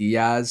Nate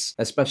Diaz,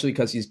 especially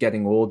because he's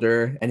getting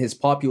older and his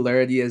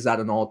popularity is at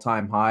an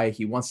all-time high.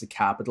 He wants to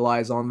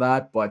capitalize on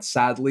that, but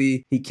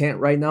sadly, he can't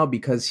right now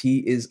because he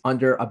is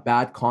under a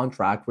bad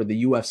contract where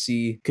the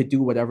UFC could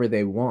do whatever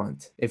they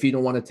want. If you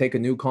don't want to take a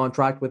new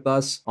contract with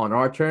us on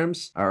our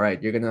terms, all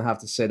right, you're going to have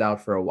to sit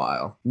out for a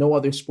while. No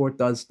other sport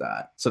does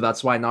that. So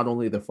that's why not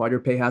only the fighter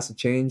pay has to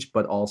change,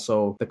 but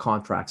also the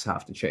contracts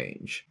have to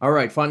change. All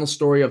right, final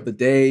story of the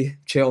day.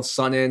 Chael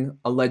Sonnen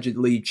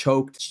allegedly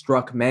choked,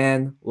 struck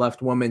man,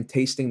 left woman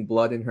tasting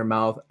blood in her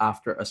mouth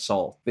after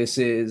assault. This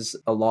is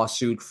a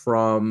lawsuit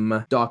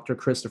from Dr.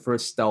 Christopher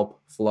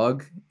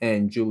Stelp-Flug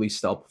and Julie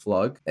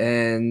Stelp-Flug.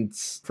 And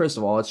first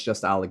of all, it's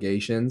just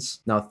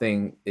allegations.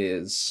 Nothing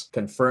is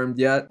confirmed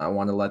yet. I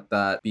want to let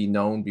that be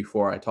known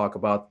before I talk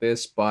about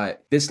this,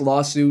 but this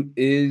lawsuit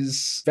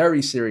is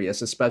very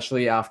serious,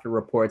 especially after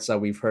reports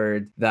that we've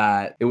heard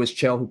that it was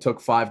Chael who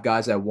took 5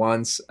 guys at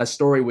once, a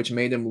story which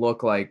made him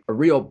look like a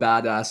real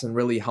badass and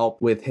really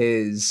helped with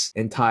his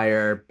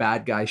entire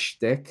bad guy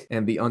shtick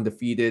and the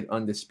undefeated,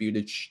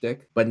 undisputed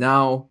shtick. But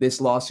now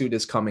this lawsuit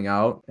is coming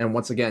out, and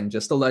once again,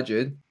 just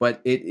alleged,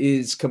 but it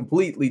is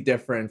completely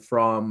different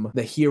from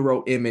the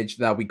hero image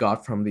that we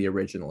got from the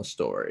original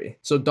story.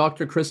 So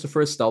Dr.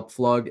 Christopher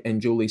Stelp-Flug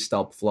and Julie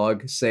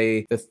Stelp-Flug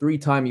say the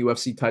 3-time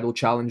UFC title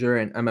challenger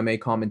and MMA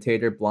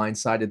commentator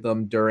blindsided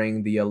them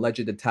during the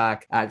alleged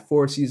attack at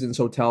Four Seasons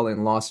Hotel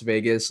in Las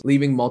Vegas,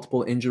 leaving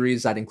multiple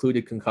injuries that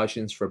included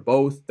concussions for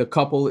both. The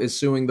couple is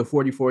suing the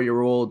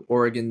 44-year-old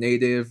Oregon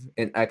native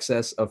in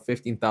excess of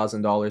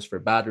 $15,000 for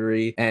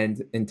battery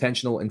and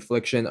intentional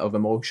infliction of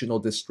emotional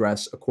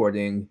distress,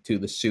 according to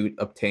the suit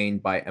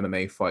obtained by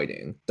MMA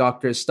Fighting.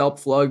 Dr.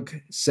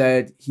 Stelp-Flug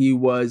said he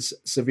was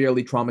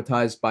severely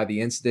traumatized by the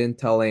incident,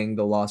 telling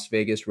the Las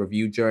Vegas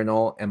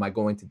Review-Journal, "Am I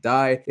going to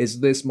die? Is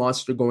this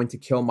monster going to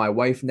kill my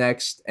wife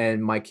next?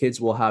 And my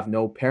kids will have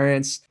no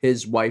parents?"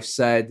 His wife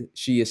said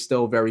she is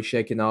still very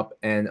shaken up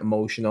and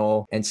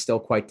emotional and still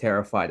quite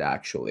terrified,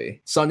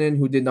 actually. Sonnen,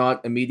 who did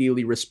not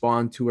immediately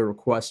respond to a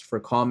request for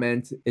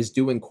comment, is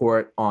due in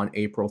court on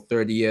April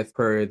 30th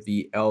per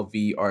the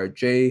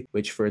LVRJ,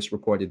 which first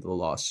reported the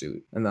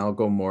lawsuit. And I'll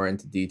go more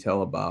into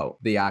detail about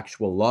the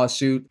actual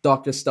lawsuit.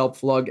 Dr.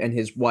 Stelp-Flug and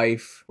his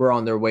wife were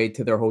on their way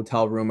to their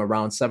hotel room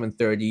around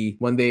 7:30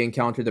 when they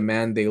encountered a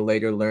man they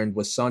later learned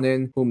was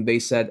Sonnen, whom they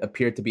said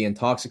appeared to be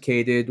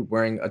intoxicated,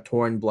 wearing a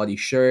torn, bloody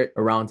shirt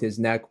around his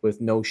neck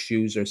with no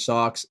shoes or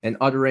socks, and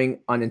uttering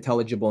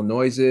unintelligible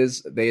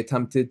noises. They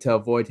attempted to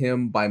avoid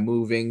him by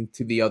moving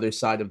to the other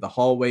side of the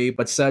hallway,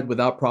 but said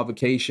without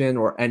provocation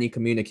or any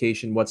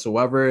communication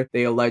whatsoever,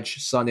 they allege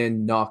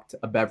Sonnen knocked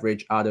a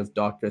beverage out of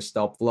Dr.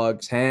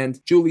 Stelp-Flug's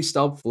hand. Julie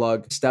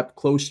Stelp-Flug stepped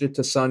closer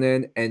to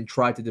Sonnen and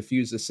tried to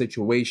defuse the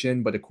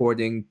situation, but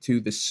according to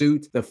the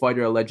suit, the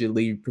fighter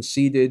allegedly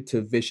proceeded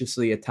to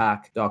viciously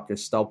attack Dr.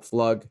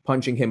 Stelp-Flug,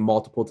 punching him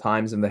multiple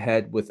times in the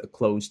head with a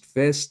closed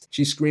fist.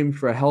 She screamed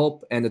for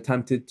help and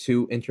attempted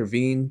to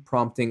intervene,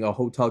 prompting a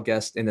hotel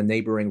guest in a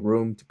neighboring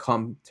room to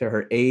come to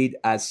her aid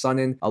as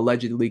Sonnen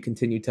allegedly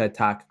continued to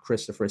attack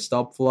Christopher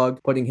Stelp-Flug,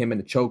 putting him in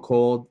a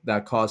chokehold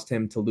that caused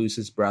him to lose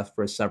his breath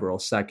for several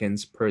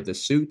seconds per the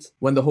suit.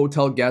 When the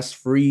hotel guest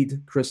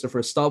freed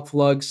Christopher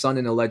Stelp-Flug,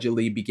 Sonnen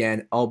allegedly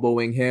began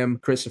elbowing him.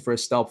 Christopher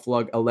Stelp-Flug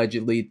Stubflug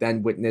allegedly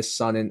then witnessed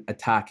Sonnen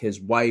attack his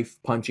wife,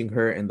 punching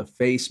her in the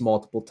face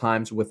multiple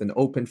times with an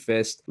open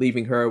fist,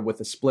 leaving her with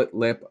a split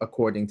lip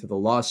according to the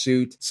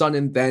lawsuit.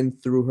 Sonnen then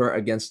threw her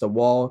against a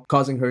wall,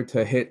 causing her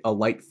to hit a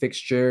light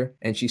fixture,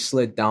 and she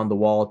slid down the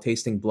wall,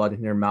 tasting blood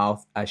in her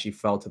mouth as she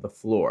fell to the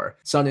floor.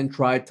 Sonnen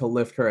tried to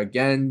lift her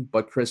again,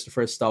 but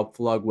Christopher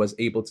Stubflug was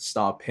able to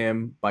stop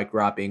him by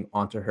grabbing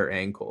onto her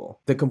ankle.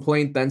 The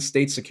complaint then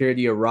states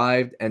security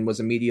arrived and was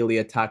immediately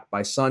attacked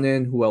by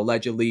Sonnen, who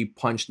allegedly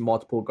punched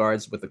multiple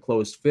guards with a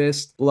closed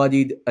fist,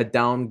 bloodied a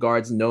downed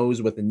guard's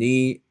nose with a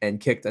knee, and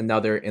kicked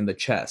another in the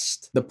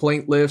chest. The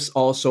plaintiffs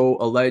also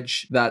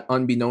allege that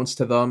unbeknownst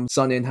to them,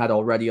 Sonnen had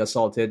already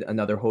assaulted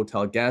another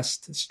hotel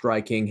guest,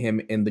 striking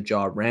him in the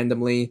jaw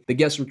randomly. The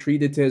guest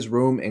retreated to his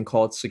room and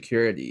called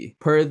security.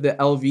 Per the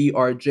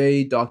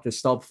LVRJ, Dr.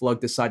 Stubflug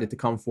decided to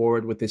come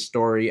forward with his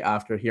story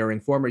after hearing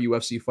former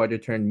UFC fighter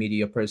turned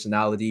media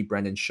personality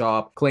Brendan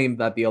Schaub claim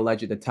that the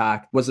alleged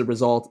attack was the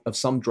result of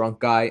some drunk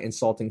guy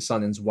insulting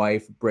Sonnen's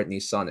wife, Brittany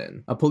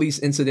Sonnen. A police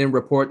incident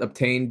report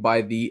obtained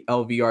by the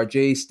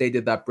LVRJ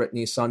stated that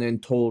Brittany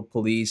Sonnen told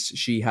police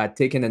she had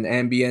taken an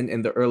Ambien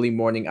in the early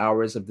morning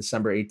hours of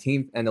December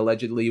 18th and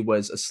allegedly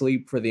was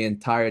asleep for the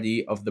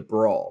entirety of the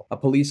brawl. A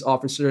police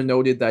officer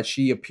noted that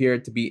she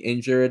appeared to be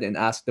injured and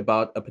asked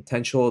about a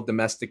potential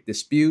domestic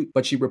dispute,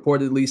 but she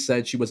reportedly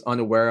said she was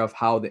unaware of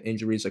how the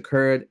injuries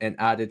occurred and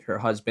added her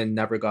husband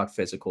never got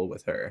physical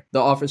with her. The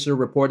officer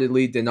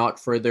reportedly did not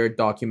further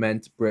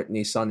document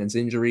Brittany Sonnen's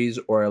injuries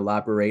or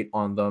elaborate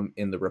on them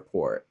in the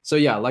report. So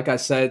yeah, like I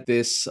said,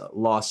 this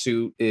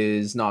lawsuit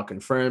is not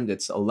confirmed.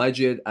 It's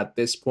alleged at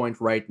this point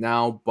right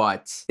now,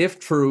 but if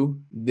true,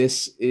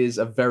 this is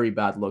a very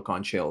bad look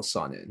on Chael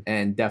Sonnen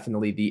and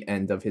definitely the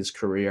end of his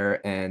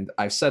career. And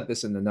I've said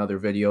this in another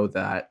video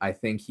that I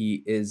think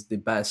he is the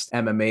best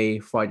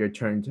MMA fighter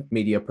turned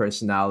media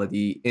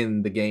personality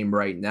in the game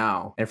right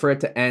now. And for it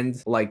to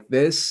end like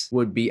this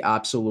would be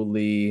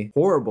absolutely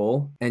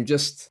horrible and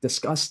just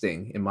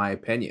disgusting, in my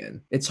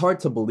opinion. It's hard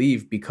to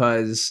believe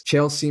because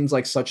Chael seems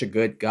like such a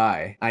good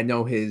guy. I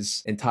know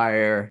his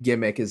entire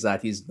gimmick is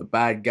that he's the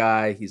bad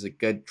guy, he's a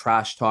good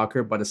trash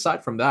talker, but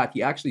aside from that,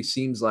 he actually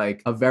seems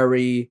like a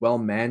very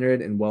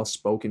well-mannered and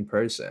well-spoken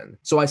person.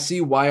 So I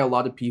see why a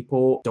lot of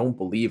people don't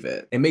believe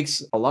it. It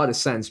makes a lot of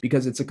sense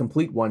because it's a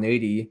complete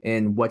 180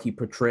 in what he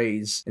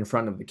portrays in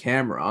front of the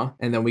camera.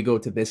 And then we go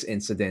to this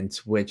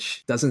incident,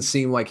 which doesn't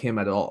seem like him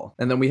at all.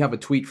 And then we have a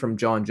tweet from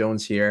John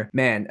Jones here.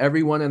 Man,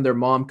 everyone and their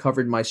mom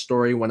covered my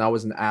story when I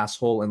was an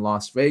asshole in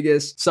Las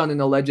Vegas.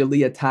 Sonnen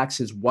allegedly attacks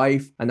his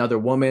wife, another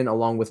woman,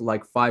 along with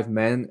like 5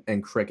 men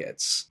and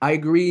crickets. I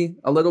agree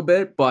a little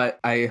bit, but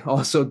I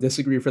also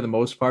disagree for the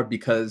most part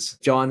because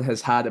John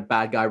has had a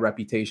bad guy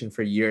reputation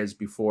for years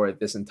before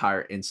this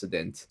entire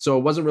incident. So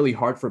it wasn't really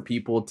hard for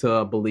people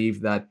to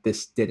believe that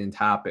this didn't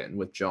happen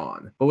with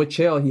John. But with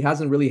Chael, he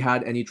hasn't really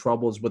had any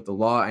troubles with the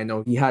law. I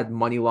know he had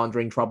money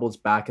laundering troubles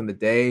back in the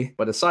day,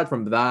 but aside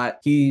from that,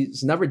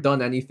 he's never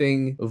done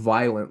anything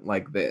violent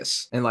like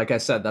this. And like I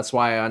said, that's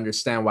why I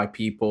understand why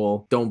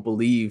people don't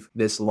believe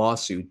this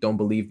lawsuit, don't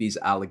believe these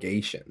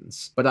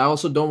allegations. But I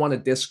also don't want to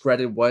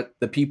discredit what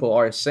the people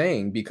are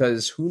saying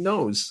because who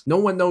knows? No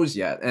one knows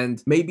yet.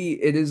 And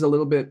maybe it is a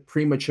little bit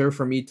premature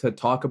for me to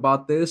talk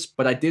about this,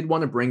 but I did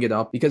want to bring it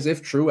up because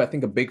if true, I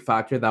think a big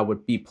factor that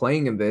would be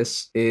playing in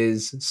this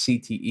is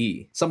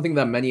CTE, something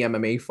that many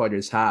MMA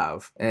fighters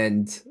have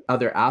and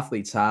other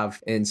athletes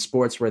have in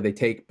sports where they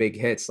take big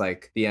hits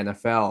like the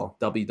NFL,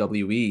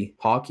 WWE,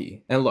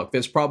 hockey. And look,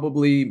 there's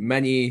probably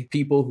many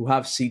people who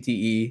have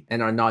CTE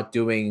and are not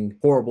doing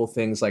horrible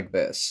things like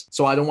this.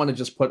 So I don't want to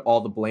just put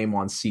all the blame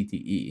on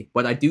CTE,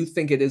 but I do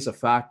think it is a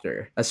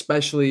factor,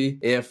 especially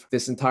if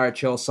this entire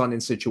Chael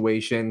Sonnen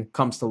situation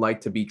comes to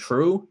light to be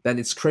true. Then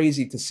it's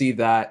crazy to see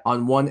that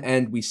on one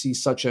end, we see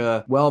such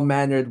a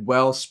well-mannered,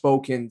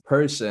 well-spoken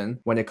person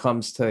when it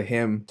comes to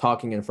him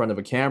talking in front of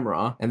a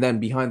camera. And then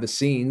behind the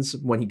scenes,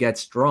 when he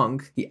gets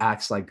drunk, he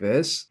acts like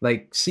this.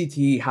 Like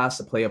CTE has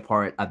to play a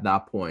part at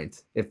that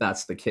point, if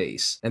that's the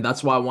case. And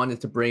that's why I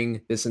wanted to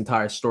bring this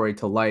entire story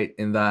to light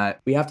in that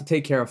we have to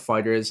take care of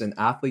fighters and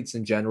athletes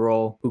in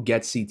general who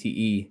get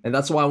CTE. And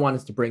that's why I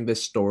wanted to bring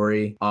this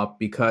story up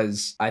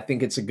because I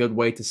think it's a good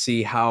way to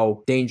see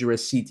how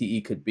dangerous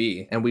CTE could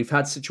be. And we've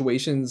had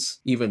situations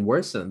even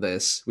worse than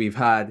this. We've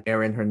had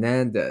Aaron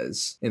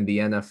Hernandez in the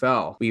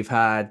NFL. We've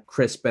had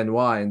Chris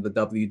Benoit in the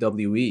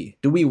WWE.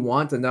 Do we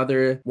want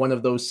another one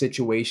of those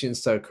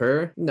situations to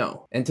occur?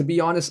 No. And to be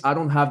honest, I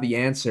don't have the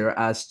answer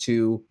as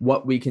to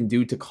what we can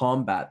do to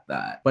combat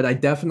that. But I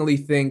definitely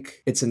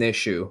think it's an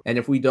issue. And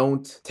if we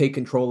don't take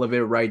control of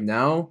it right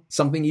now,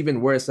 something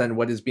even worse than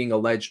what is being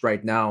alleged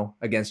right now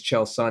against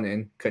Chael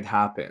Sonnen could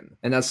happen.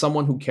 And as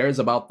someone who cares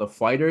about the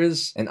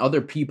fighters and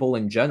other people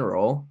in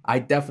general, I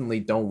definitely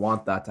don't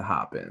want that to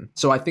happen.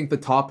 So I think the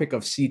topic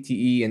of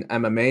CTE and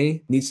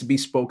MMA needs to be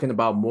spoken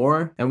about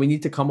more, and we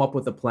need to come up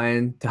with a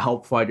plan to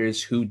help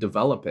fighters who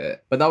develop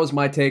it. But that was my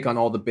my take on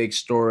all the big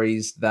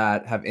stories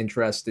that have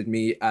interested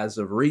me as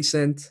of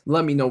recent.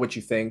 Let me know what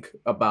you think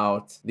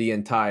about the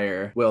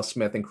entire Will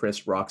Smith and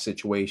Chris Rock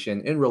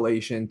situation in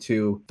relation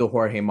to the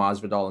Jorge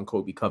Masvidal and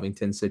Kobe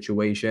Covington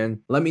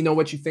situation. Let me know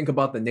what you think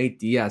about the Nate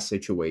Diaz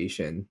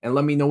situation. And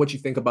let me know what you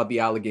think about the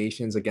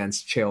allegations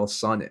against Chael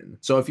Sonnen.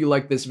 So if you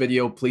like this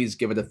video, please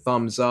give it a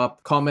thumbs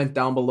up. Comment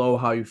down below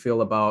how you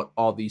feel about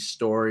all these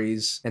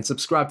stories. And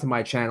subscribe to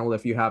my channel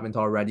if you haven't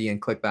already, and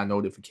click that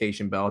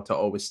notification bell to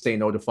always stay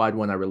notified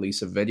when I release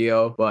a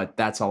video. But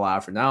that's all I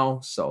have for now,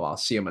 so I'll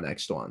see you in my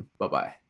next one. Bye-bye.